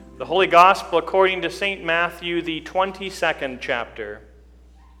The Holy Gospel according to St. Matthew, the 22nd chapter.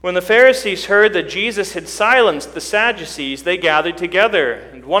 When the Pharisees heard that Jesus had silenced the Sadducees, they gathered together,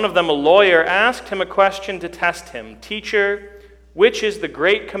 and one of them, a lawyer, asked him a question to test him. "Teacher, which is the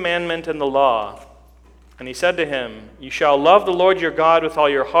great commandment in the law?" And he said to him, "You shall love the Lord your God with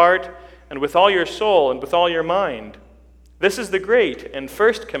all your heart, and with all your soul, and with all your mind. This is the great and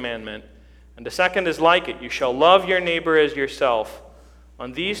first commandment, and the second is like it. You shall love your neighbor as yourself.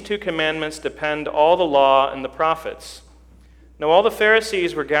 On these two commandments depend all the law and the prophets." Now all the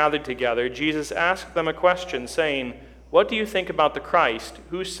Pharisees were gathered together. Jesus asked them a question, saying, "What do you think about the Christ?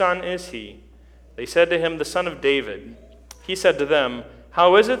 Whose son is he?" They said to him, "The son of David." He said to them,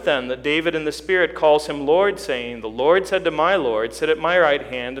 "How is it then that David in the Spirit calls him Lord, saying, 'The Lord said to my Lord, sit at my right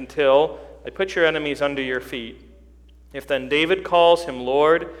hand until I put your enemies under your feet'? If then David calls him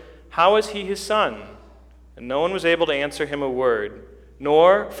Lord, how is he his son?" And no one was able to answer him a word.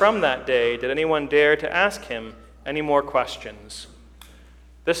 Nor from that day did anyone dare to ask him any more questions.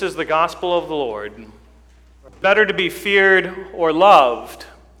 This is the gospel of the Lord. Better to be feared or loved?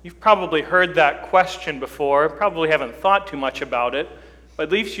 You've probably heard that question before, probably haven't thought too much about it, but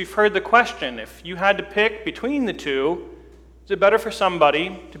at least you've heard the question. If you had to pick between the two, is it better for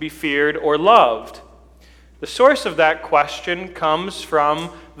somebody to be feared or loved? The source of that question comes from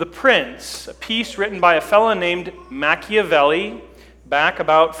The Prince, a piece written by a fellow named Machiavelli, back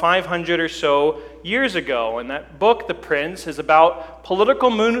about 500 or so years ago. And that book, The Prince, is about political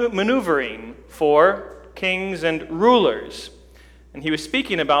maneuvering for kings and rulers. And he was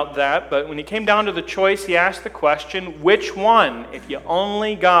speaking about that, but when he came down to the choice, he asked the question, which one, if you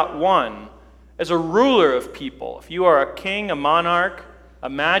only got one, as a ruler of people, if you are a king, a monarch, a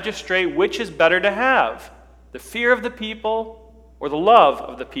magistrate, which is better to have? The fear of the people or the love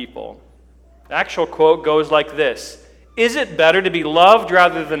of the people? The actual quote goes like this: "Is it better to be loved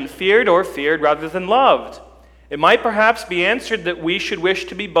rather than feared, or feared rather than loved? It might perhaps be answered that we should wish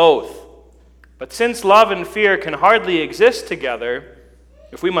to be both. But since love and fear can hardly exist together,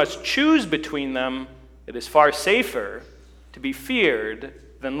 if we must choose between them, it is far safer to be feared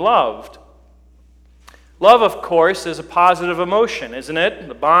than loved." Love, of course, is a positive emotion, isn't it?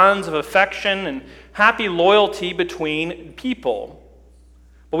 The bonds of affection and happy loyalty between people.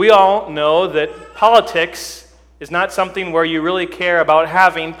 But we all know that politics is not something where you really care about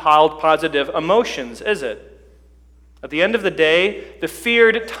having positive emotions, is it? At the end of the day, the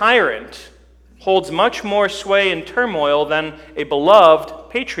feared tyrant holds much more sway and turmoil than a beloved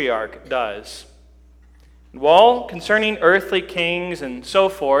patriarch does. And while concerning earthly kings and so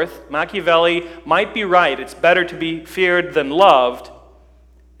forth, Machiavelli might be right, it's better to be feared than loved,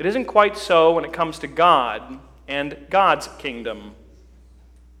 it isn't quite so when it comes to God and God's kingdom.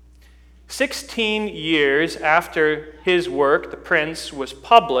 16 years after his work, The Prince, was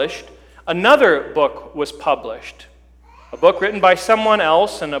published, another book was published. A book written by someone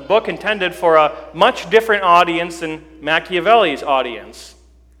else, and a book intended for a much different audience than Machiavelli's audience.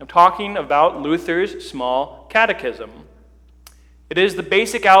 I'm talking about Luther's Small Catechism. It is the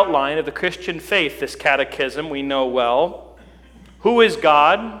basic outline of the Christian faith, this catechism we know well. Who is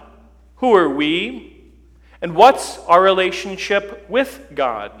God? Who are we? And what's our relationship with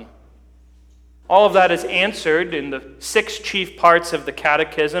God? All of that is answered in the 6 chief parts of the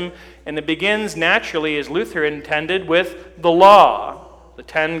Catechism, and it begins naturally, as Luther intended, with the law, the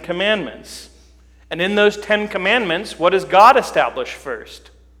 10 Commandments. And in those 10 Commandments, what does God establish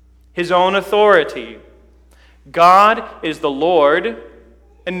first? His own authority. God is the Lord,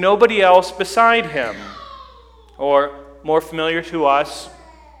 and nobody else beside him. Or, more familiar to us,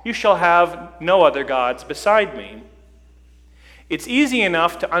 "You shall have no other gods beside me." It's easy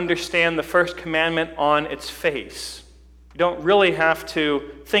enough to understand the first commandment on its face. You don't really have to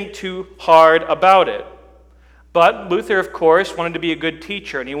think too hard about it. But Luther, of course, wanted to be a good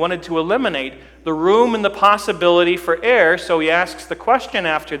teacher, and he wanted to eliminate the room and the possibility for error, so he asks the question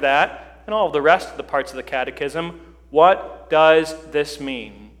after that, and all of the rest of the parts of the Catechism, what does this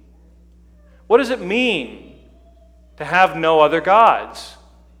mean? What does it mean to have no other gods?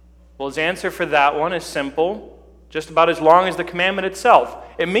 Well, his answer for that one is simple, just about as long as the commandment itself.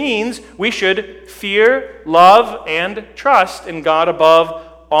 It means we should fear, love, and trust in God above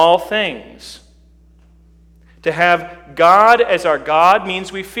all things. To have God as our God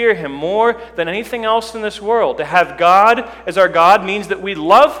means we fear him more than anything else in this world. To have God as our God means that we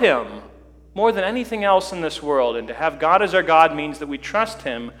love him more than anything else in this world. And to have God as our God means that we trust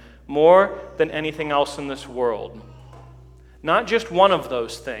him more than anything else in this world. Not just one of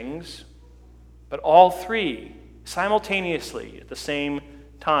those things, but all three simultaneously at the same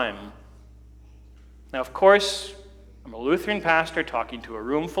time. Now, of course, I'm I'm a Lutheran pastor talking to a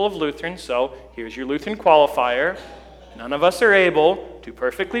room full of Lutherans, so here's your Lutheran qualifier. None of us are able to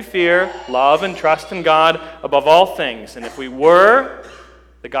perfectly fear, love, and trust in God above all things. And if we were,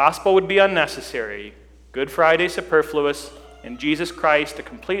 the gospel would be unnecessary, Good Friday superfluous, and Jesus Christ a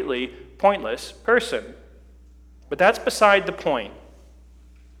completely pointless person. But that's beside the point.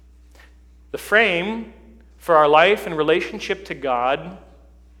 The frame for our life and relationship to God,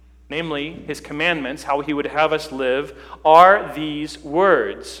 namely His commandments, how He would have us live, are these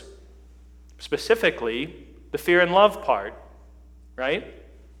words. Specifically, the fear and love part, right? Do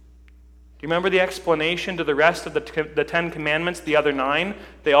you remember the explanation to the rest of the 10 Commandments, the other 9?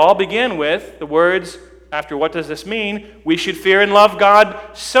 They all begin with the words, after what does this mean? We should fear and love God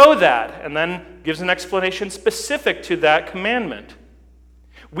so that, and then gives an explanation specific to that commandment.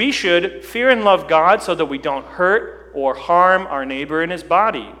 We should fear and love God so that we don't hurt or harm our neighbor in his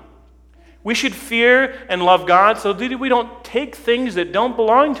body. We should fear and love God so that we don't take things that don't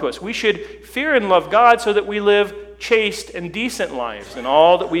belong to us. We should fear and love God so that we live chaste and decent lives in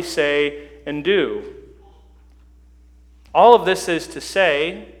all that we say and do. All of this is to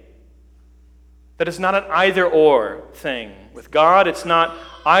say that it's not an either-or thing. With God, it's not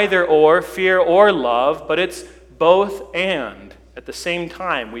either-or, fear or love, but it's both and. At the same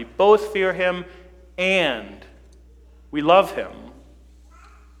time, we both fear Him and we love Him.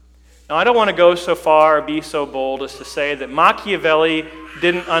 Now, I don't want to go so far or be so bold as to say that Machiavelli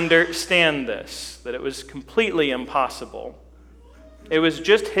didn't understand this, that it was completely impossible. It was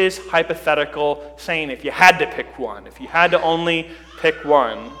just his hypothetical saying if you had to pick one, if you had to only pick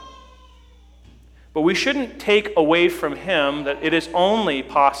one. But we shouldn't take away from him that it is only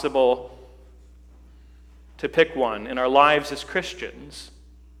possible to pick one in our lives as Christians,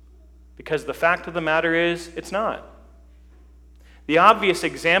 because the fact of the matter is, it's not. The obvious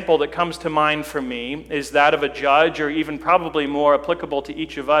example that comes to mind for me is that of a judge, or even probably more applicable to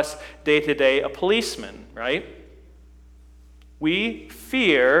each of us day to day, a policeman, right? We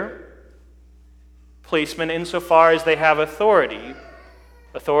fear policemen insofar as they have authority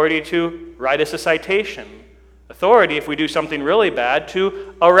to write us a citation, authority, if we do something really bad,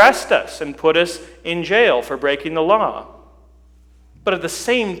 to arrest us and put us in jail for breaking the law. But at the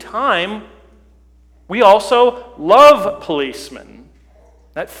same time, we also love policemen.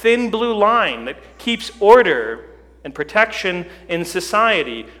 That thin blue line that keeps order and protection in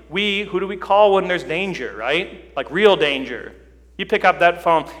society. Who do we call when there's danger, right? Like real danger. You pick up that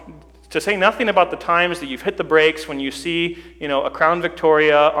phone. To say nothing about the times that you've hit the brakes when you see, a Crown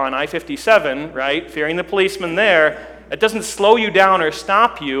Victoria on I-57, right? Fearing the policeman there. It doesn't slow you down or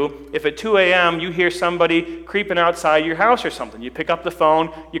stop you if at 2 a.m. you hear somebody creeping outside your house or something. You pick up the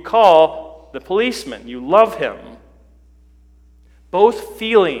phone, you call the policeman. You love him. Both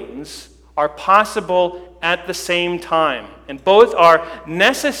feelings are possible at the same time, and both are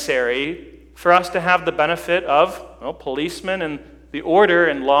necessary for us to have the benefit of policemen and the order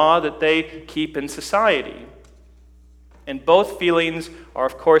and law that they keep in society. And both feelings are,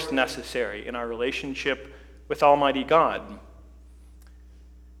 of course, necessary in our relationship with Almighty God.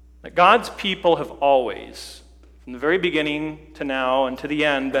 Now, God's people have always, from the very beginning to now and to the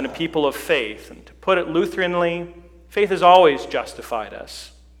end, been a people of faith. And to put it Lutheranly, faith has always justified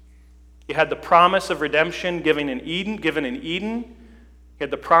us. You had the promise of redemption given in Eden. You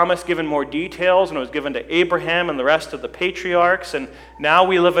had the promise given more details, and it was given to Abraham and the rest of the patriarchs. And now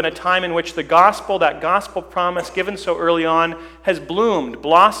we live in a time in which the gospel, that gospel promise given so early on, has bloomed,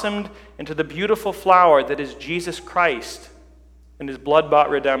 blossomed into the beautiful flower that is Jesus Christ and His blood-bought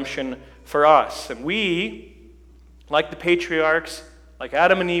redemption for us. And we, like the patriarchs, like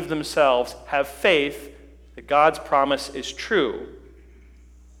Adam and Eve themselves, have faith that God's promise is true.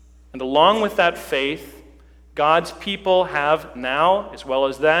 And along with that faith, God's people have now, as well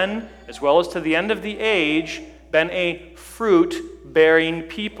as then, as well as to the end of the age, been a fruit-bearing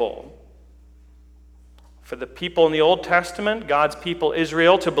people. For the people in the Old Testament, God's people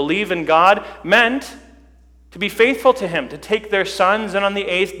Israel, to believe in God meant to be faithful to Him, to take their sons and on the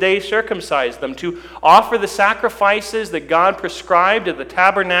 8th day circumcise them, to offer the sacrifices that God prescribed at the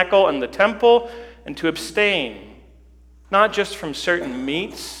tabernacle and the temple, and to abstain, not just from certain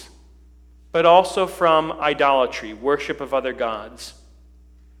meats, but also from idolatry, worship of other gods.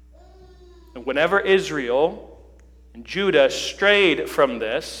 And whenever Israel and Judah strayed from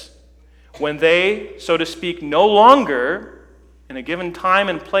this, when they, so to speak, no longer, in a given time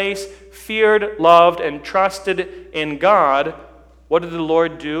and place, feared, loved, and trusted in God, what did the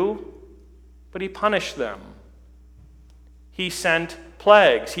Lord do? But He punished them. He sent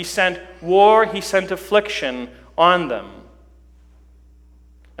plagues. He sent war. He sent affliction on them.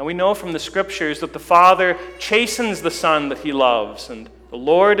 And we know from the Scriptures that the Father chastens the Son that he loves, and the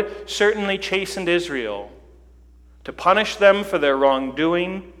Lord certainly chastened Israel to punish them for their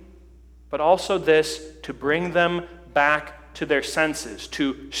wrongdoing, but also this, to bring them back to their senses,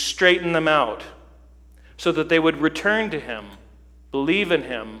 to straighten them out, so that they would return to him, believe in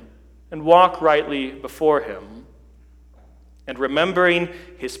him, and walk rightly before him. And remembering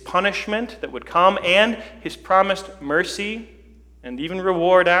his punishment that would come and his promised mercy and even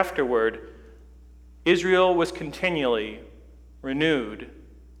reward afterward, Israel was continually renewed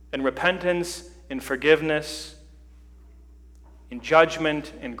in repentance, in forgiveness, in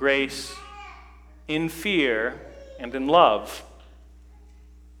judgment, in grace, in fear, and in love.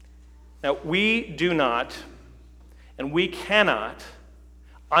 Now, we do not, and we cannot,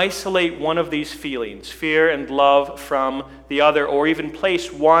 isolate one of these feelings, fear and love, from the other, or even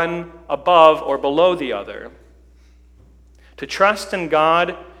place one above or below the other. To trust in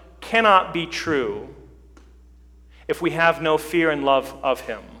God cannot be true if we have no fear and love of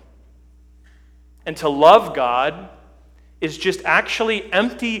him. And to love God is just actually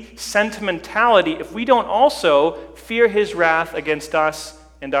empty sentimentality if we don't also fear his wrath against us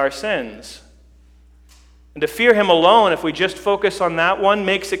and our sins. And to fear him alone, if we just focus on that one,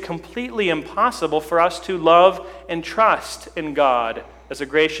 makes it completely impossible for us to love and trust in God as a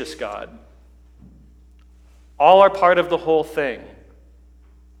gracious God. All are part of the whole thing.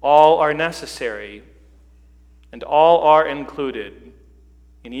 All are necessary. And all are included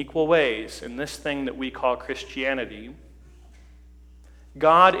in equal ways in this thing that we call Christianity.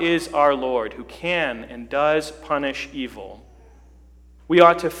 God is our Lord, who can and does punish evil. We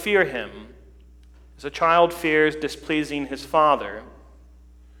ought to fear him as a child fears displeasing his father.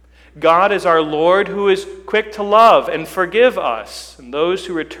 God is our Lord, who is quick to love and forgive us and those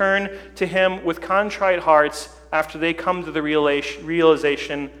who return to him with contrite hearts after they come to the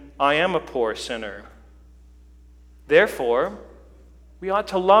realization, I am a poor sinner. Therefore, we ought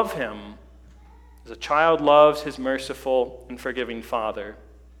to love him as a child loves his merciful and forgiving father.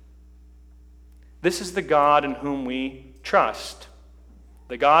 This is the God in whom we trust,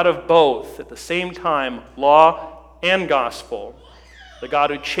 the God of both, at the same time, law and gospel, the God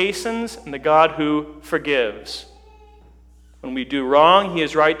who chastens and the God who forgives. When we do wrong, he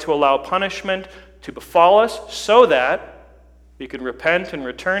is right to allow punishment to befall us so that we can repent and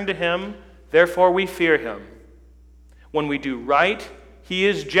return to him. Therefore, we fear him. When we do right, he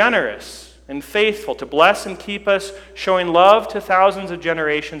is generous and faithful to bless and keep us, showing love to thousands of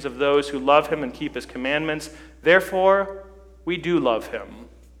generations of those who love him and keep his commandments. Therefore, we do love him.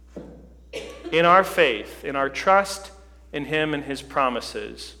 In our faith, in our trust in him and his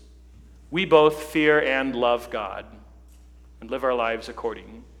promises, we both fear and love God and live our lives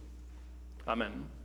according. Amen.